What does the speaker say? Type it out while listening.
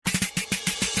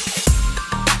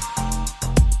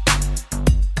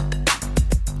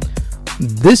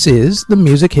This is the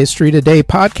Music History Today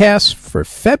podcast for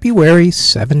February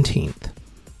 17th.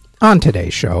 On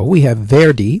today's show, we have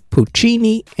Verdi,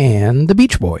 Puccini, and the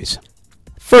Beach Boys.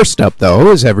 First up,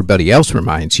 though, as everybody else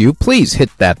reminds you, please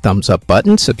hit that thumbs up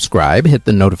button, subscribe, hit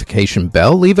the notification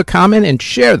bell, leave a comment, and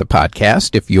share the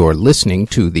podcast if you're listening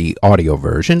to the audio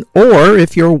version or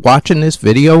if you're watching this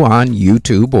video on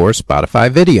YouTube or Spotify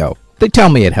video. They tell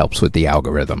me it helps with the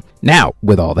algorithm. Now,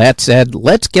 with all that said,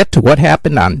 let's get to what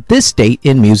happened on this date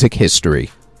in music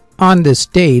history. On this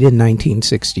date in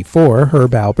 1964,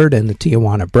 Herb Alpert and the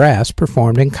Tijuana Brass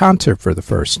performed in concert for the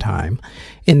first time.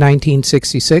 In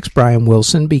 1966, Brian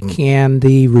Wilson began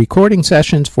the recording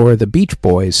sessions for the Beach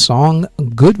Boys' song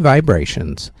Good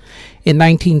Vibrations. In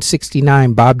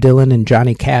 1969, Bob Dylan and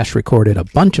Johnny Cash recorded a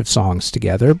bunch of songs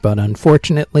together, but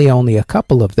unfortunately only a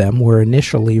couple of them were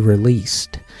initially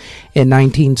released. In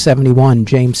 1971,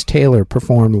 James Taylor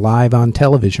performed live on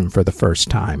television for the first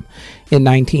time. In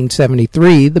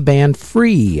 1973, the band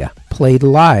Free played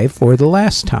live for the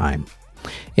last time.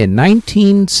 In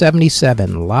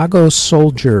 1977, Lagos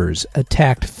soldiers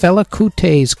attacked Fela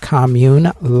Kute's commune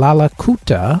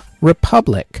Lalakuta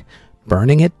Republic,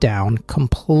 burning it down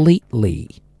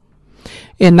completely.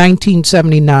 In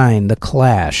 1979, The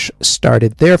Clash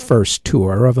started their first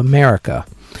tour of America.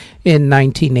 In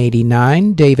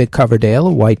 1989, David Coverdale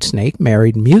of Whitesnake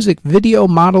married music video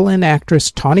model and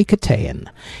actress Tawny Kitaen.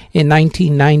 In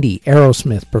 1990,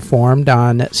 Aerosmith performed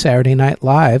on Saturday Night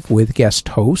Live with guest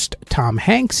host Tom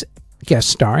Hanks guest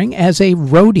starring as a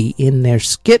roadie in their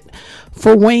skit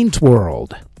for Wayne's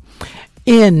World.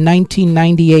 In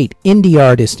 1998, indie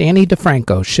artist Annie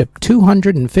DiFranco shipped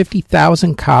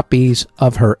 250,000 copies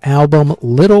of her album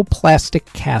Little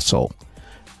Plastic Castle.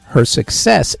 Her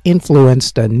success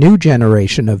influenced a new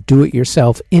generation of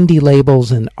do-it-yourself indie labels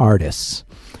and artists.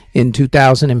 In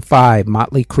 2005,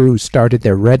 Motley Crue started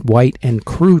their Red, White, and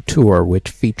Crew tour, which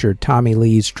featured Tommy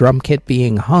Lee's drum kit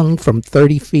being hung from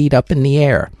 30 feet up in the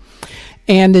air.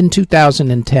 And in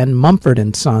 2010,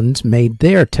 Mumford & Sons made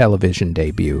their television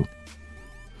debut.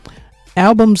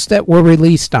 Albums that were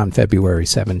released on February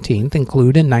 17th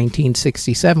include in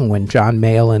 1967 when John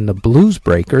Mayall and the Blues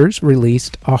Breakers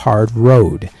released A Hard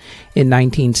Road. In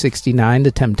 1969,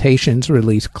 The Temptations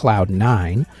released Cloud 9.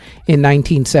 In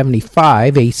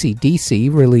 1975, AC/DC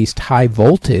released High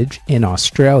Voltage in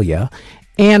Australia.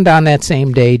 And on that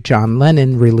same day, John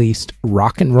Lennon released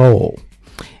Rock and Roll.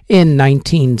 In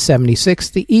 1976,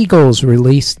 the Eagles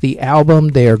released the album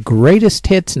Their Greatest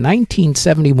Hits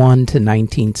 1971 to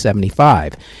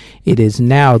 1975. It is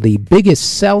now the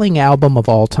biggest selling album of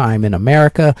all time in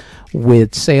America,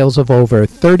 with sales of over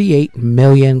 38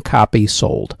 million copies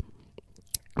sold.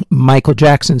 Michael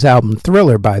Jackson's album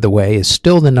Thriller, by the way, is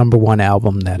still the number one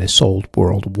album that is sold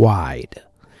worldwide.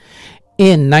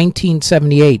 In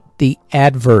 1978, the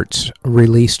Adverts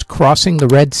released Crossing the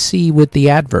Red Sea with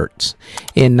the Adverts.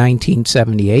 In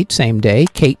 1978, same day,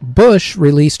 Kate Bush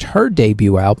released her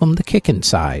debut album, The Kickin'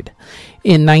 Side.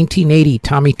 In 1980,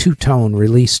 Tommy Tutone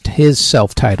released his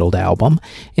self-titled album.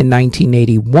 In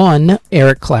 1981,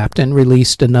 Eric Clapton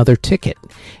released Another Ticket.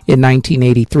 In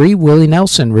 1983, Willie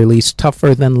Nelson released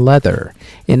Tougher Than Leather.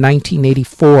 In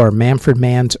 1984, Manfred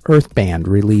Mann's Earth Band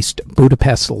released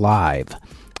Budapest Live.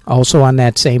 Also on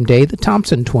that same day, the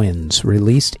Thompson Twins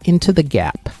released Into the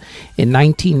Gap. In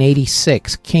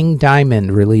 1986, King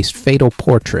Diamond released Fatal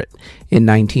Portrait. In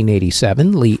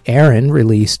 1987, Lee Aaron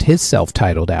released his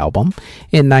self-titled album.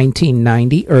 In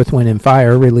 1990, Earth, Wind &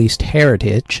 Fire released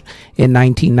Heritage. In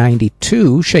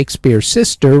 1992, Shakespeare's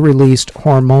Sister released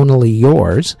Hormonally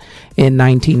Yours. In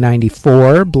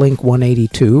 1994,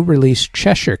 Blink-182 released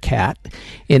Cheshire Cat.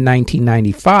 In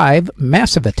 1995,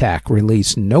 Massive Attack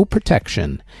released No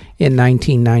Protection. In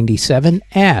 1997,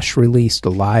 Ash released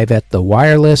Live at the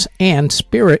Wireless, and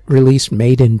Spirit released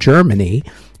Made in Germany.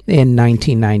 In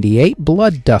 1998,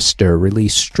 Blood Duster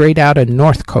released Straight Outta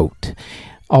Northcote.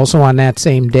 Also on that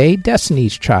same day,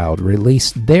 Destiny's Child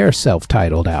released their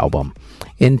self-titled album.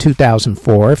 In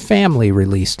 2004, Family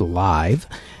released Live.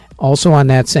 Also on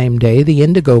that same day, the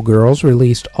Indigo Girls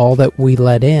released All That We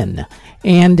Let In.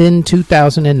 And in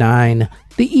 2009,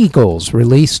 the Eagles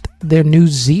released their New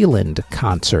Zealand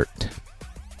concert.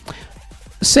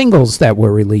 Singles that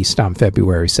were released on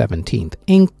February 17th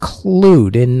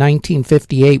include in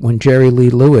 1958 when Jerry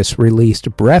Lee Lewis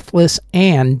released Breathless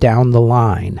and Down the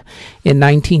Line. In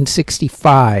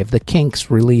 1965, the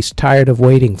Kinks released Tired of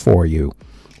Waiting for You.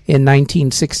 In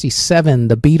 1967,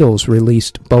 the Beatles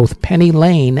released both Penny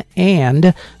Lane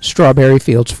and Strawberry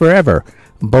Fields Forever,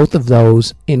 both of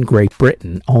those in Great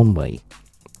Britain only.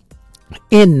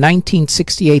 In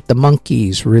 1968, the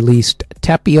Monkees released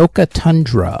Tapioca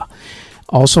Tundra.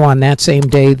 Also on that same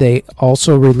day, they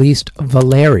also released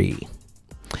Valeri.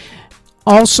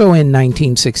 Also in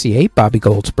 1968, Bobby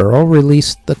Goldsboro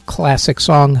released the classic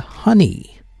song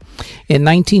Honey. In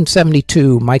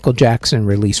 1972, Michael Jackson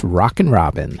released Rockin'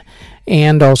 Robin.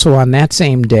 And also on that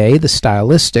same day, the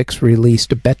Stylistics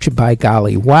released Betcha by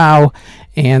Golly Wow,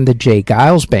 and the Jay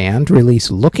Giles Band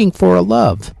released Looking for a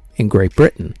Love in Great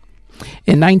Britain.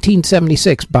 In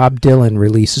 1976, Bob Dylan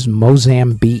releases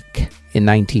Mozambique. In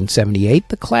 1978,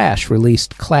 The Clash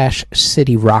released Clash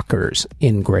City Rockers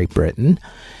in Great Britain.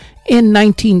 In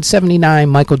 1979,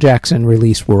 Michael Jackson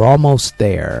released We're Almost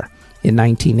There. In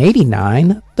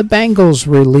 1989, the Bangles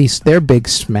released their big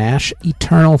smash,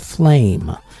 Eternal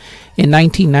Flame. In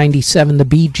 1997, the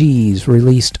Bee Gees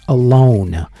released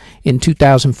Alone. In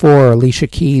 2004, Alicia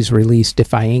Keys released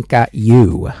If I Ain't Got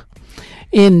You.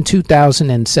 In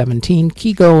 2017,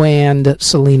 Kygo and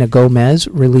Selena Gomez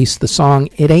released the song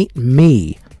It Ain't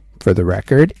Me. For the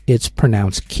record, it's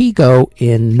pronounced Kygo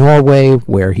in Norway,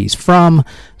 where he's from,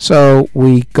 so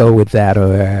we go with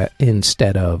that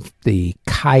instead of the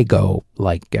Kygo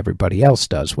like everybody else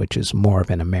does, which is more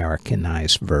of an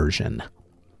Americanized version.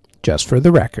 Just for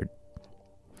the record.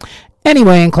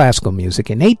 Anyway, in classical music,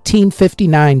 in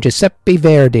 1859, Giuseppe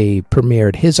Verdi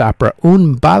premiered his opera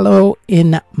Un ballo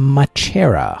in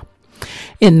Maschera.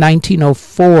 In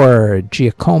 1904,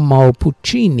 Giacomo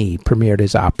Puccini premiered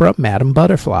his opera Madame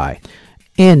Butterfly.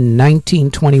 In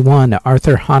 1921,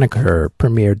 Arthur Honegger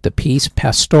premiered the piece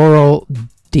Pastoral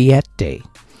Diette.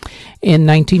 In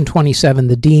 1927,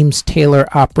 the Deems Taylor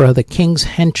opera The King's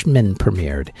Henchman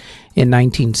premiered. In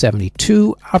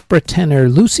 1972, opera tenor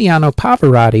Luciano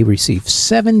Pavarotti received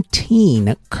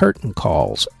 17 curtain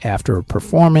calls after a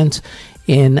performance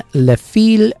in Le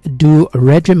Fil du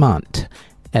Regiment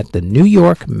at the New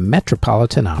York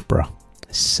Metropolitan Opera.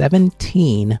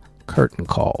 17 curtain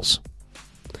calls.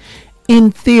 In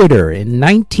theater, in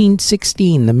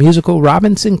 1916, the musical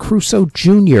Robinson Crusoe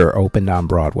Jr. opened on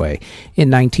Broadway. In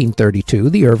 1932,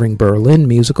 the Irving Berlin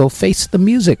musical Face the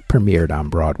Music premiered on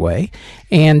Broadway.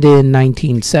 And in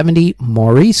 1970,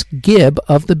 Maurice Gibb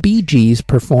of the Bee Gees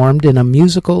performed in a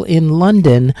musical in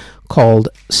London called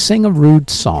Sing a Rude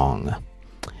Song.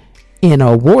 In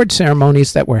award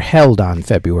ceremonies that were held on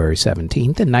February 17th,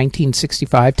 in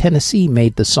 1965, Tennessee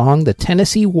made the song The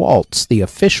Tennessee Waltz the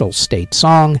official state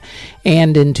song,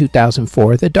 and in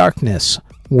 2004, The Darkness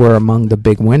were among the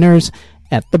big winners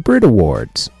at the Brit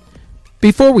Awards.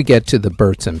 Before we get to the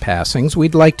births and passings,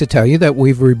 we'd like to tell you that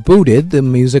we've rebooted the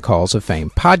Music Halls of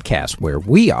Fame podcast, where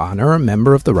we honor a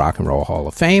member of the Rock and Roll Hall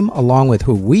of Fame, along with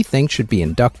who we think should be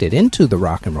inducted into the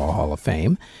Rock and Roll Hall of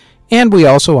Fame, and we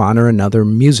also honor another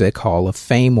Music Hall of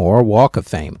Fame or Walk of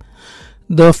Fame.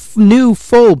 The new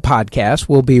full podcast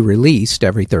will be released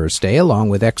every Thursday, along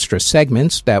with extra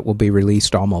segments that will be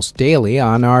released almost daily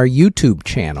on our YouTube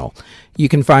channel. You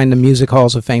can find the Music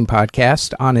Halls of Fame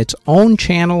podcast on its own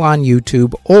channel on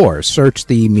YouTube, or search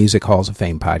the Music Halls of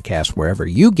Fame podcast wherever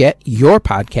you get your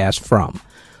podcast from.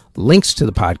 Links to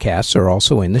the podcasts are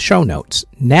also in the show notes.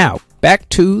 Now, back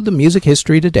to the Music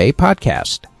History Today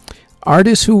podcast.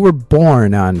 Artists who were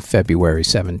born on February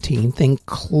 17th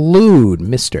include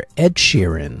Mr. Ed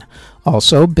Sheeran,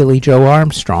 also Billy Joe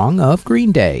Armstrong of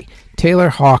Green Day, Taylor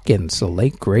Hawkins, the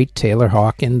late great Taylor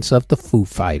Hawkins of the Foo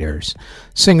Fighters,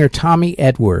 singer Tommy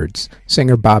Edwards,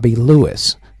 singer Bobby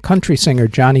Lewis, country singer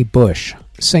Johnny Bush,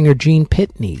 singer Gene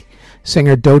Pitney,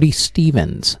 singer Dodie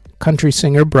Stevens, country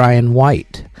singer Brian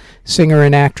White, singer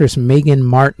and actress Megan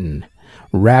Martin,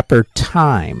 rapper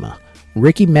Time,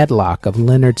 Ricky Medlock of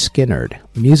Lynyrd Skynyrd,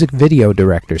 music video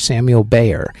director Samuel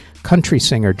Bayer, country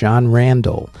singer John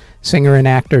Randall, singer and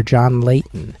actor John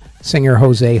Layton, singer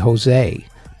Jose,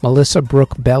 Melissa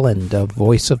Brooke Belland of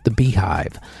Voice of the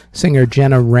Beehive, singer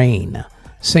Jenna Rain,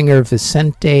 singer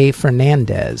Vicente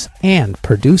Fernandez, and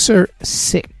producer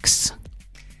Six.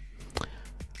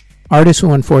 Artists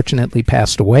who unfortunately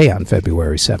passed away on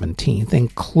February 17th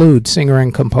include singer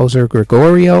and composer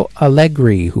Gregorio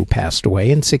Allegri, who passed away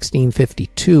in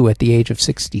 1652 at the age of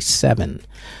 67.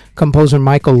 Composer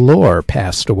Michael Lohr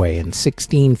passed away in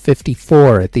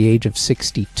 1654 at the age of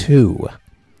 62.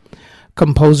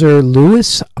 Composer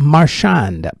Louis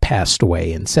Marchand passed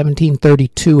away in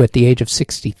 1732 at the age of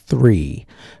 63.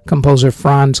 Composer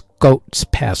Franz Gotz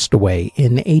passed away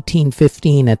in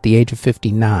 1815 at the age of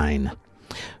 59.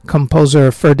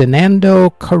 Composer Ferdinando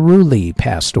Carulli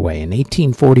passed away in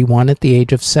 1841 at the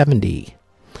age of 70.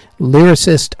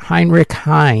 Lyricist Heinrich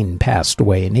Heine passed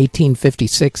away in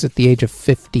 1856 at the age of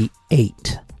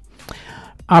 58.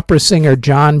 Opera singer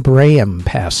John Braham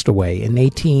passed away in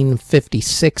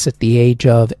 1856 at the age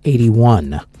of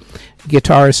 81.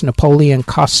 Guitarist Napoleon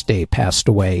Coste passed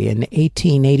away in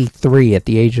 1883 at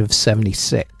the age of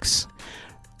 76.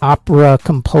 Opera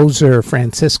composer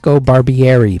Francisco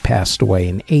Barbieri passed away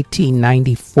in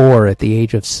 1894 at the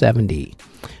age of 70.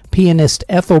 Pianist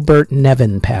Ethelbert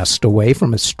Nevin passed away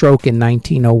from a stroke in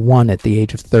 1901 at the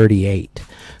age of 38.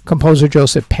 Composer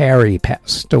Joseph Parry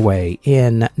passed away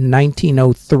in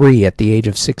 1903 at the age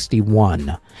of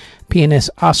 61. Pianist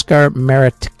Oscar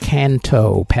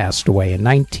Maritcanto passed away in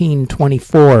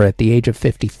 1924 at the age of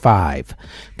 55.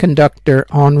 Conductor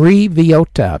Henri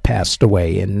Villota passed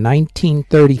away in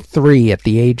 1933 at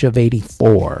the age of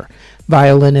 84.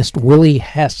 Violinist Willie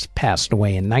Hess passed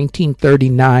away in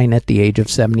 1939 at the age of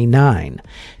 79.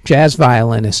 Jazz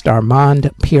violinist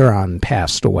Armand Piron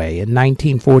passed away in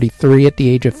 1943 at the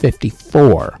age of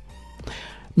 54.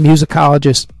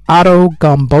 Musicologist Otto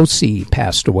Gombosi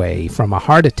passed away from a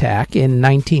heart attack in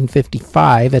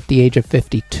 1955 at the age of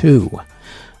 52.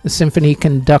 The symphony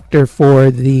conductor for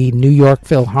the New York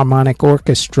Philharmonic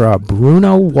Orchestra,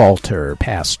 Bruno Walter,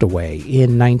 passed away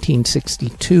in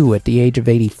 1962 at the age of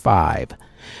 85.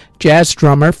 Jazz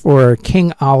drummer for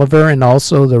King Oliver and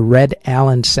also the Red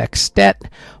Allen Sextet,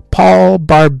 Paul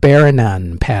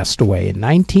Barbarian, passed away in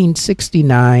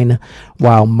 1969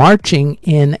 while marching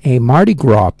in a Mardi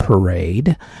Gras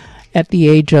parade at the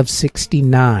age of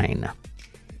 69.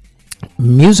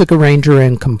 Music arranger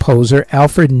and composer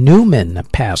Alfred Newman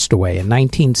passed away in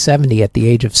 1970 at the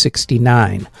age of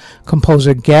 69.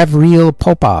 Composer Gavril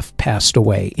Popov passed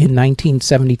away in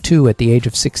 1972 at the age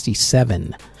of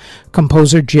 67.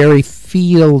 Composer Jerry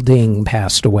Fielding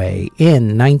passed away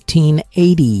in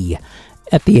 1980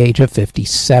 at the age of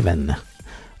 57.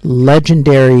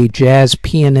 Legendary jazz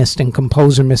pianist and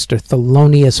composer Mr.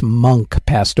 Thelonious Monk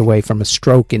passed away from a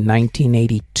stroke in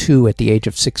 1982 at the age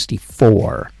of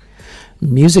 64.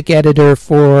 Music editor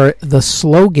for The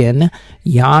Slogan,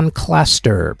 Jan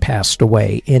Klaster, passed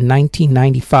away in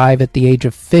 1995 at the age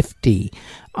of 50.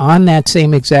 On that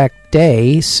same exact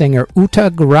day, singer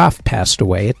Uta Graf passed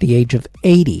away at the age of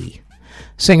 80.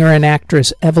 Singer and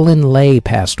actress Evelyn Leigh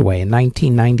passed away in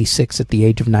 1996 at the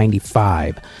age of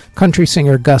 95. Country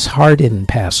singer Gus Hardin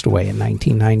passed away in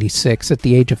 1996 at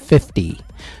the age of 50.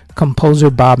 Composer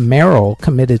Bob Merrill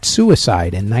committed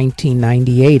suicide in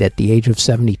 1998 at the age of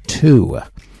 72.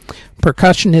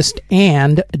 Percussionist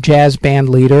and jazz band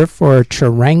leader for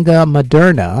Charanga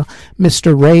Moderna,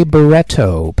 Mr. Ray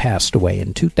Barretto, passed away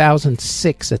in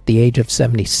 2006 at the age of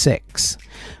 76.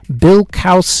 Bill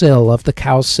Cowsill of the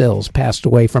Cowsills passed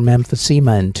away from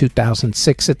emphysema in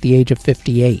 2006 at the age of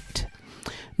 58.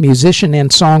 Musician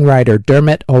and songwriter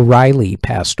Dermot O'Reilly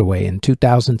passed away in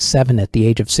 2007 at the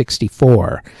age of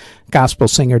 64. Gospel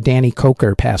singer Danny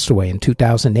Coker passed away in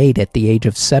 2008 at the age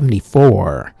of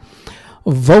 74.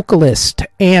 Vocalist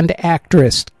and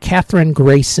actress Katherine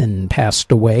Grayson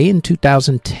passed away in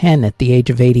 2010 at the age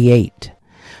of 88.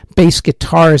 Bass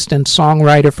guitarist and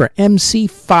songwriter for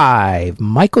MC5,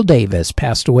 Michael Davis,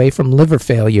 passed away from liver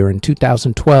failure in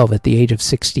 2012 at the age of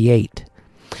 68.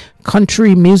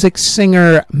 Country music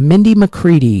singer Mindy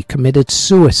McCready committed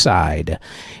suicide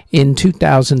in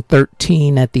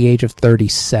 2013 at the age of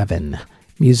 37.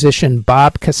 Musician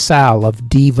Bob Casale of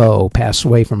Devo passed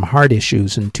away from heart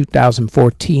issues in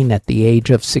 2014 at the age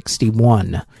of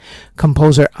 61.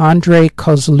 Composer Andrei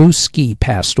Kozlowski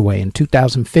passed away in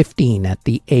 2015 at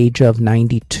the age of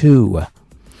 92.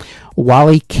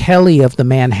 Wally Kelly of the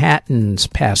Manhattans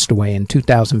passed away in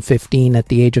 2015 at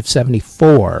the age of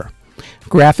 74.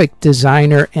 Graphic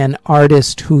designer and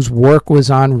artist whose work was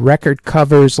on record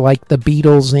covers like the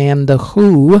Beatles and The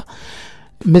Who,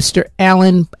 Mr.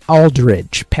 Alan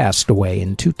Aldridge passed away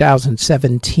in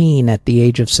 2017 at the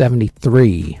age of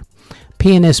 73.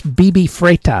 Pianist Bibi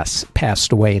Freitas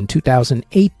passed away in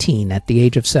 2018 at the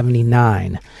age of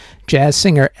 79. Jazz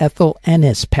singer Ethel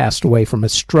Ennis passed away from a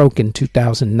stroke in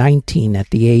 2019 at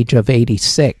the age of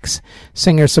 86.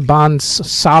 Singer Saban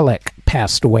Salek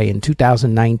passed away in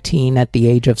 2019 at the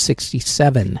age of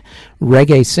 67.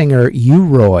 Reggae singer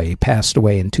U-Roy passed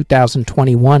away in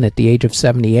 2021 at the age of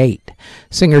 78.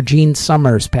 Singer Gene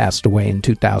Summers passed away in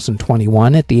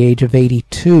 2021 at the age of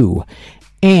 82.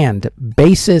 And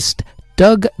bassist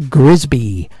Doug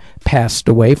Grisby passed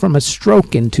away from a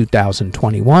stroke in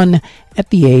 2021 at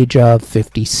the age of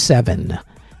 57.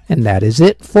 And that is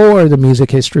it for the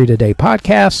Music History Today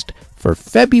podcast for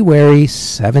February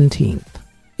 17th.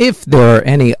 If there are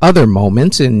any other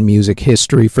moments in music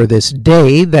history for this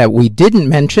day that we didn't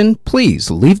mention, please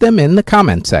leave them in the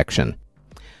comment section.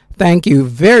 Thank you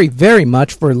very, very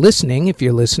much for listening if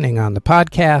you're listening on the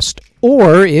podcast,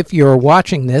 or if you're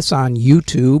watching this on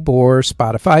YouTube or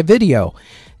Spotify video.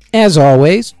 As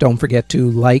always, don't forget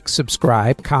to like,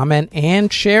 subscribe, comment,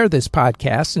 and share this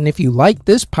podcast. And if you like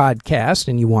this podcast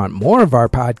and you want more of our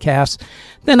podcasts,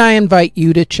 then I invite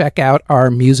you to check out our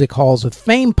Music Halls of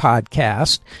Fame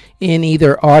podcast in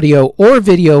either audio or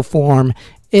video form.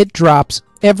 It drops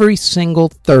every single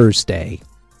Thursday.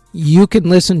 You can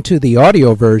listen to the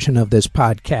audio version of this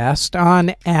podcast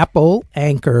on Apple,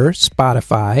 Anchor,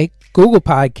 Spotify, Google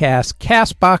Podcasts,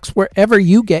 CastBox, wherever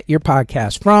you get your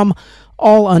podcast from,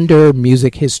 all under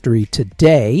Music History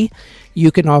Today.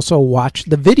 You can also watch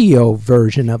the video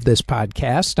version of this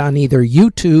podcast on either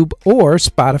YouTube or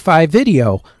Spotify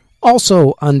Video,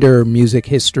 also under Music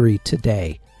History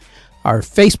Today. Our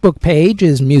Facebook page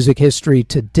is Music History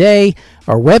Today.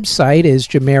 Our website is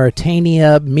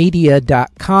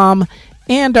JamaritaniaMedia.com.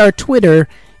 And our Twitter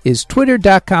is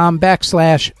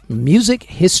twitter.com/Music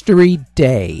History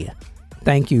Day.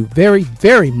 Thank you very,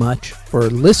 very much for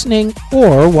listening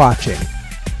or watching.